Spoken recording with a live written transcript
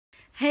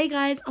Hey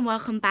guys, and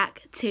welcome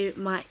back to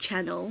my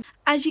channel.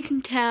 As you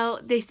can tell,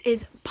 this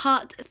is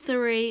part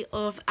 3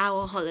 of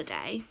our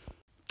holiday.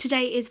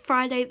 Today is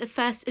Friday the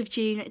 1st of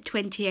June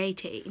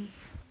 2018.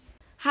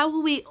 How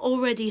are we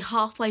already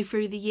halfway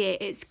through the year?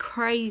 It's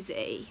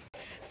crazy.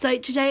 So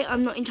today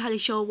I'm not entirely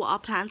sure what our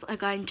plans are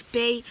going to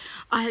be.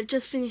 I have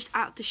just finished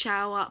out the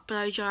shower,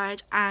 blow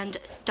dried and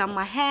done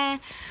my hair,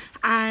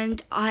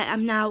 and I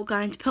am now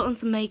going to put on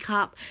some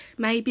makeup,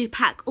 maybe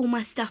pack all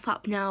my stuff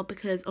up now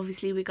because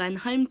obviously we're going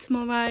home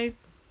tomorrow.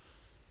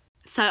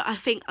 So I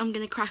think I'm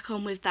going to crack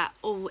on with that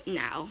all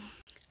now.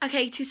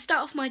 Okay, to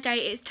start off my day,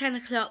 it's 10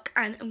 o'clock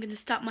and I'm going to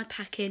start my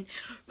packing,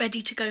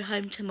 ready to go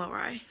home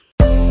tomorrow.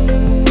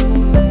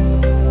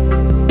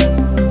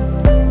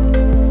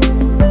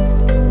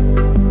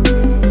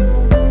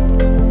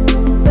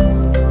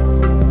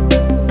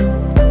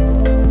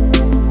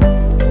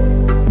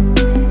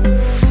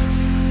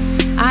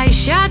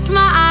 Shut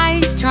my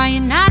eyes,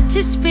 trying not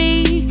to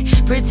speak,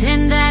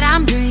 pretend that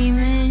I'm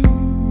dreaming.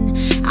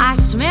 I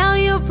smell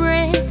your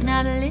breath,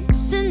 not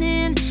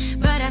listening,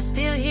 but I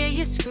still hear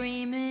you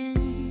screaming.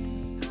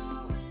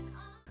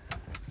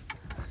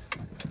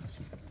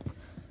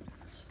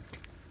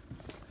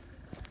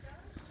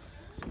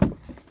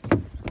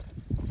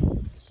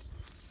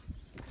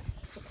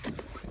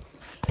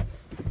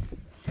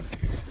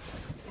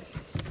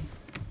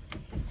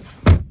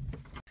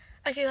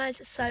 Okay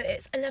guys, so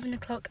it's 11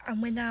 o'clock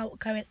and we're now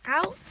going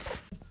out.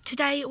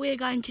 Today we're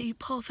going to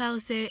Cornwall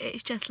Zoo.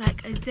 It's just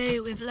like a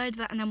zoo with loads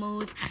of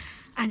animals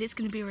and it's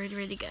going to be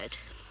really good.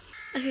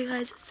 Okay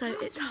guys, so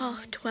it's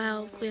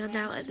 12:30. We are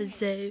now at the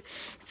zoo.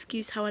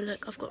 Excuse how I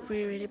look, I've got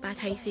really bad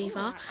hay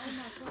fever.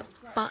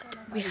 But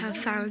we have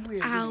found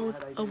owls,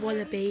 a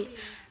wallaby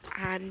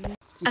and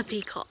a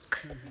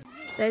peacock.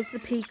 There's the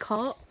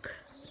peacock.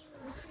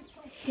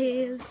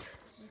 Here's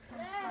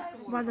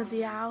one of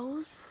the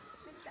owls.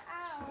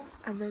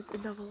 And there's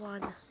another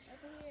one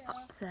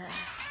up there.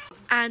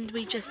 And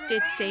we just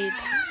did see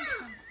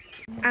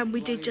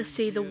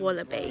the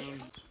wallaby.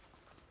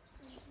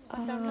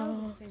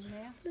 Oh,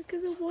 look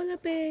at the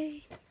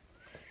wallaby.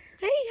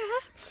 Hey,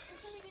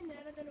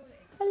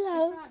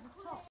 hello.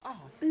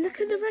 Look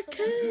at the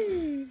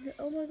raccoon.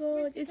 Oh my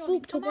god, it's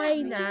walked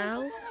away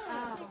now.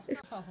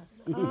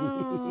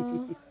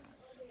 Oh.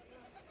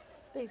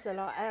 These are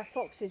like our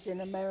foxes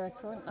in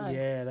America, aren't they?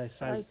 Yeah, there's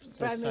so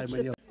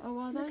many. Oh,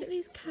 are they? Look at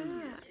these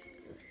cats.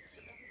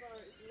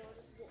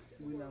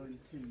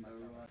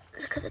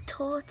 Look at the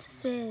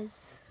tortoises.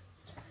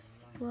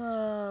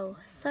 Whoa,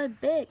 so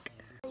big.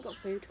 Got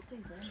food.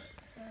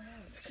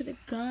 Look at the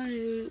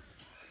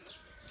goats.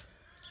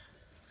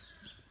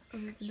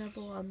 And there's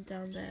another one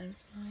down there as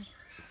well.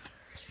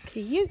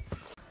 Cute.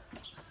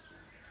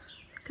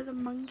 Look at the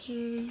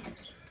monkey.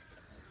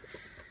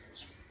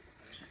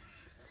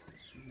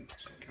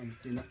 Comes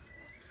dinner.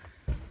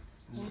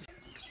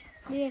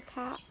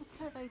 Meerkat. Look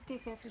how they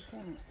dig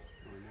everything.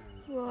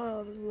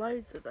 Whoa, there's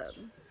loads of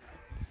them.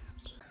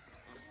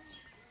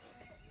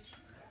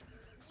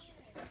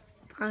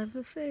 Time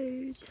for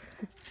food.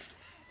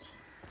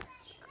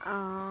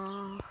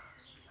 Oh,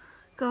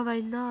 God, I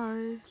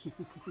know.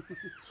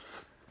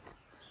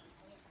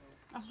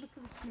 Oh, look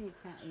at the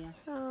meerkat here.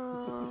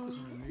 Oh,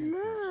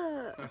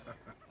 look.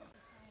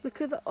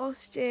 Look at the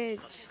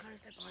ostrich.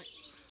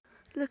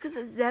 Look at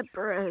the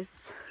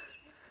zebras.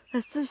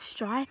 They're so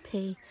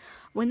stripy.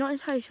 We're not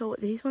entirely sure what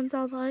these ones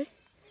are though.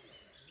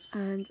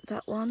 And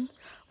that one,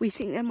 we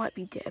think there might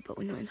be deer, but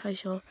we're not entirely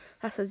sure.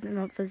 That's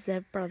another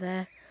zebra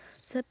there.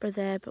 Zebra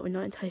there, but we're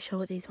not entirely sure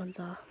what these ones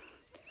are.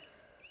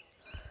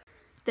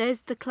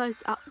 There's the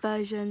close-up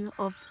version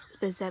of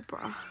the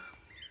zebra.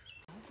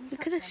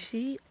 Look at the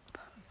sheep.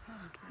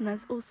 And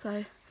there's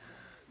also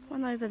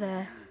one over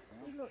there.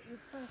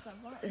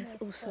 There's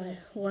also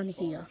one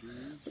here,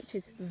 which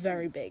is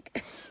very big.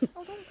 Look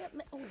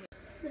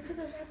at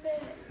the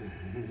rabbit.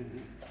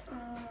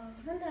 Oh,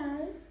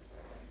 hello.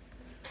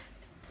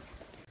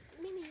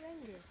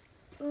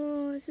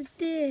 Oh, it's a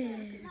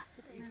deer.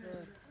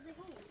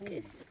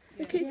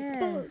 Look at his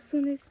spots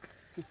on his...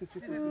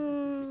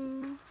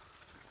 Oh,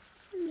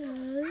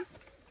 hello.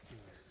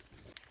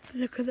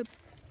 Look at the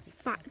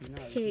fat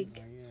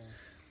pig.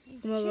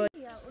 Oh my god.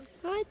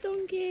 Hi,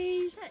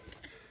 donkeys.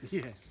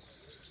 Yeah.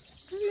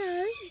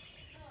 Hello.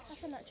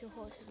 That's an actual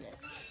horse, isn't it?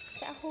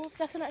 Is that a horse?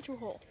 That's an actual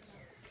horse.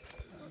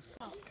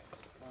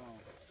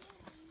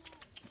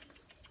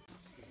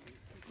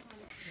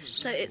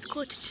 So it's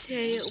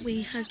 1:45.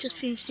 We have just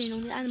finished seeing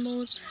all the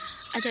animals.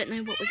 I don't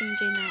know what we're going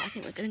to do now. I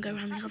think we're going to go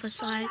around the other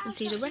side and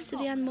see the rest of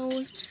the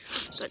animals.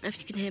 Don't know if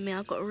you can hear me.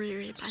 I've got a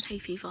really bad hay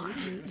fever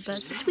and the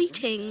birds are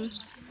tweeting.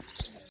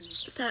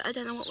 So I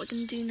don't know what we're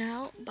going to do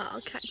now, but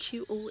I'll catch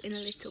you all in a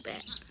little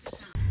bit.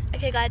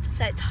 Okay guys,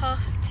 so it's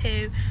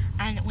 2:30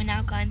 and we're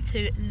now going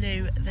to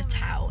Loo the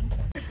town.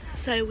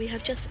 So we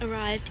have just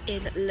arrived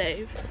in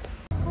Loo.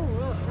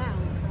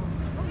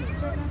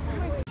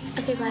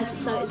 Okay guys,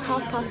 so it's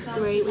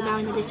 3:30. We're now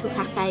in a little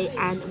cafe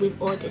and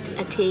we've ordered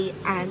a tea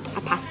and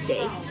a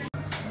pasty.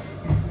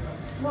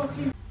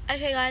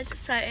 Okay guys,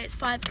 so it's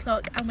 5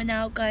 o'clock and we're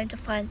now going to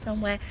find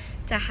somewhere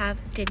to have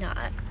dinner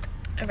at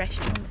a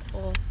restaurant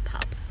or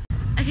pub.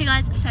 Okay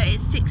guys, so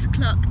it's 6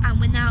 o'clock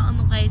and we're now on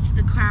the way to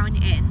the Crown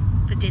Inn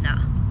for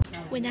dinner.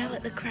 We're now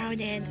at the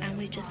Crown Inn and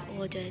we've just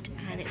ordered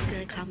and it's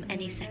going to come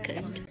any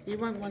second. You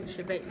won't want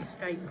Chevette your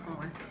steak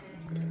pie.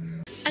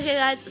 Okay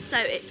guys, so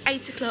it's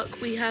 8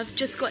 o'clock. We have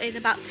just got in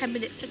about 10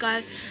 minutes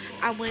ago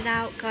and we're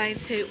now going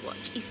to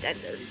watch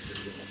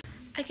EastEnders.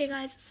 Okay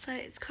guys, so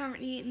it's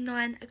currently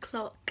 9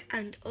 o'clock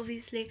and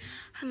obviously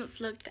I haven't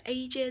vlogged for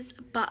ages,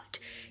 but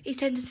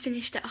EastEnders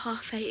finished at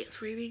 8:30.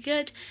 It's really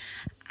good,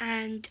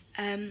 and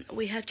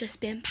we have just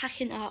been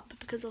packing up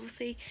because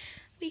obviously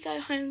we go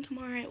home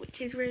tomorrow,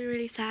 which is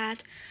really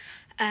sad.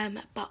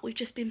 But we've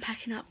just been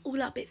packing up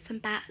all our bits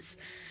and bats,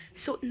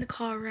 sorting the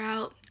car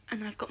out,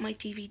 and I've got my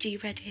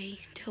DVD ready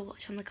to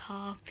watch on the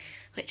car,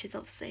 which is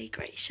obviously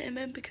Great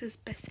Showman because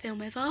best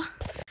film ever.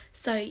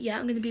 So yeah,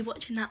 I'm going to be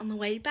watching that on the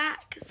way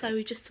back. So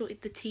we just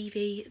sorted the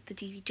TV, the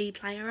DVD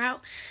player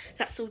out.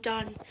 That's all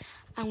done.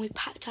 And we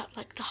packed up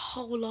like the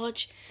whole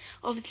lodge.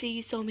 Obviously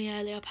you saw me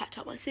earlier, I packed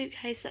up my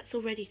suitcase. That's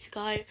all ready to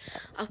go.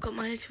 I've got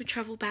my little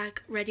travel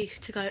bag ready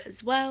to go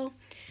as well.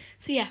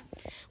 So yeah,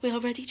 we are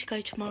ready to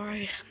go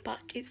tomorrow. But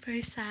it's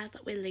very sad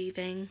that we're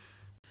leaving.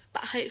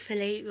 But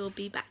hopefully we'll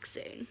be back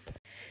soon.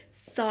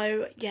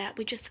 So yeah,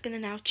 we're just going to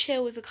now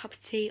chill with a cup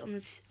of tea on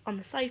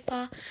the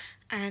sofa.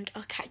 And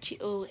I'll catch you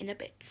all in a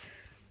bit.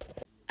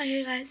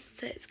 Okay guys,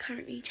 so it's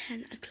currently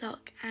 10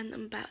 o'clock and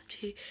I'm about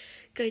to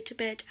go to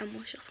bed and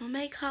wash off my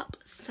makeup.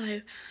 So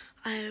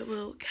I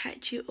will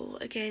catch you all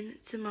again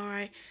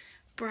tomorrow,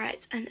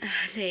 bright and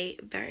early,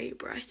 very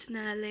bright and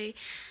early,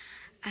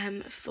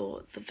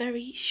 for the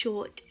very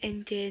short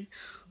ending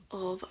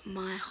of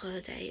my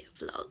holiday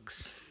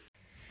vlogs.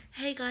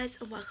 Hey guys,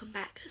 and welcome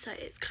back. So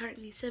it's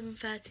currently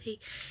 7:30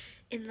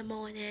 in the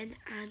morning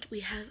and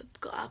we have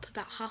got up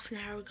about half an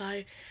hour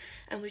ago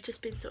and we've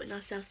just been sorting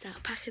ourselves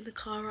out, packing the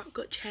car up,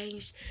 got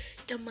changed,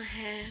 done my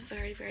hair,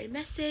 very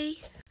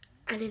messy,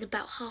 and in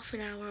about half an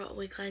hour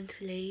we're going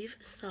to leave.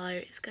 So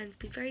it's going to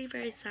be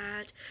very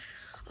sad.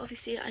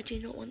 Obviously I do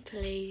not want to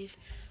leave,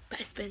 but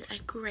it's been a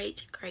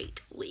great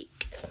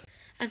week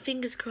and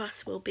fingers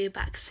crossed we'll be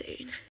back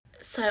soon.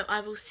 So I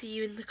will see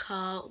you in the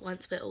car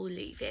once we're all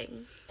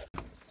leaving.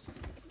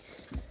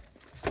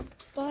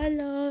 Bye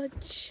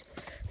lodge.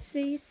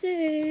 See you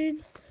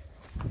soon.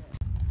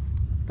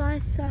 Bye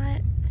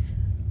sights.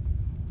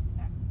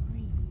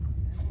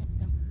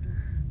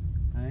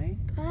 Hey?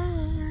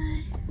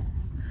 Bye.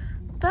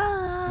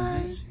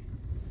 Bye.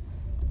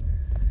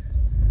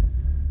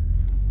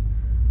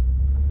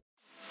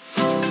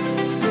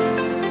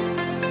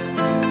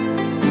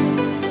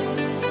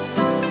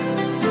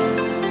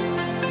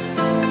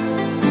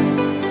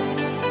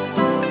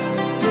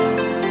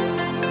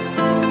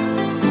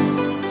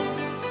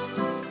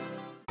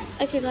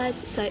 Okay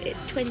guys, so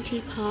it's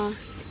 20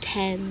 past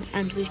 10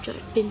 and we've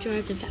been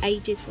driving for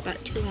ages, for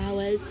about 2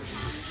 hours,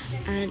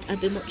 and I've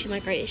been watching My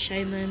Greatest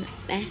Showman,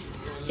 best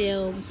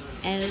film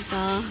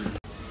ever,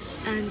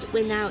 and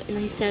we're now in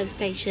a service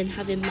station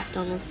having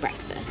McDonald's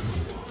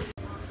breakfast.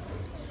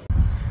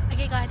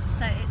 Okay guys,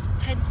 so it's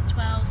 10 to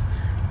 12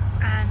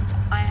 and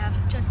I have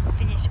just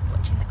finished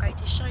watching The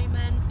Greatest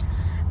Showman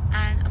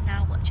and I'm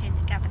now watching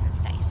Gavin and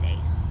Stacey.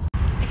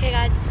 Okay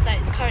guys, so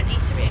it's currently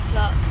 3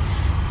 o'clock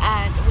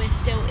and we're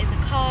still in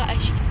the car,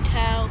 as you can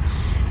tell.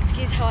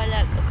 Excuse how I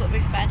look, I've got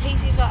really bad hay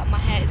fever and my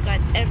hair is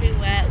going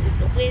everywhere with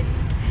the wind.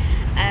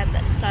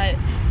 So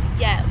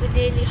yeah, we're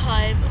nearly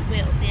home.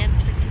 We're on the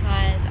M25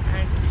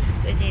 and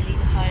we're nearly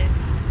home.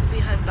 We'll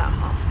be home about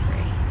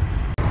 3:30.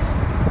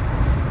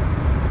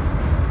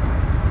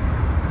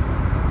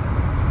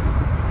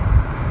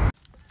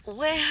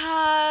 We're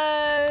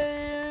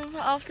home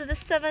after the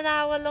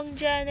 7-hour long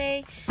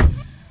journey.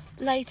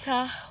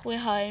 Later, we're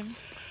home.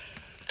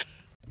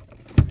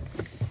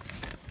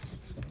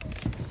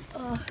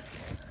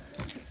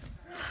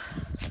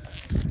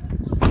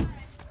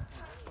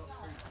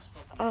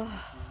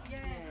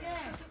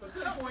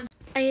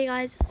 Okay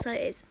guys, so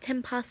it's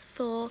 10 past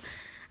 4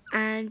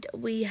 and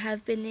we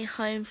have been near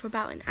home for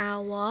about an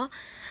hour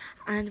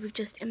and we've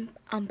just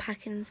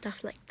unpacking and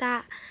stuff like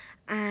that,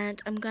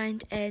 and I'm going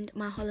to end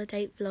my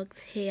holiday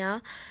vlogs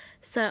here.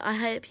 So I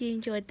hope you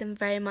enjoyed them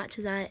very much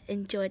as I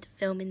enjoyed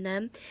filming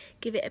them.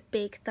 Give it a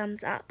big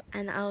thumbs up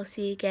and I'll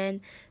see you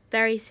again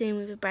very soon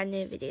with a brand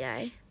new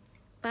video.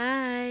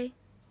 Bye.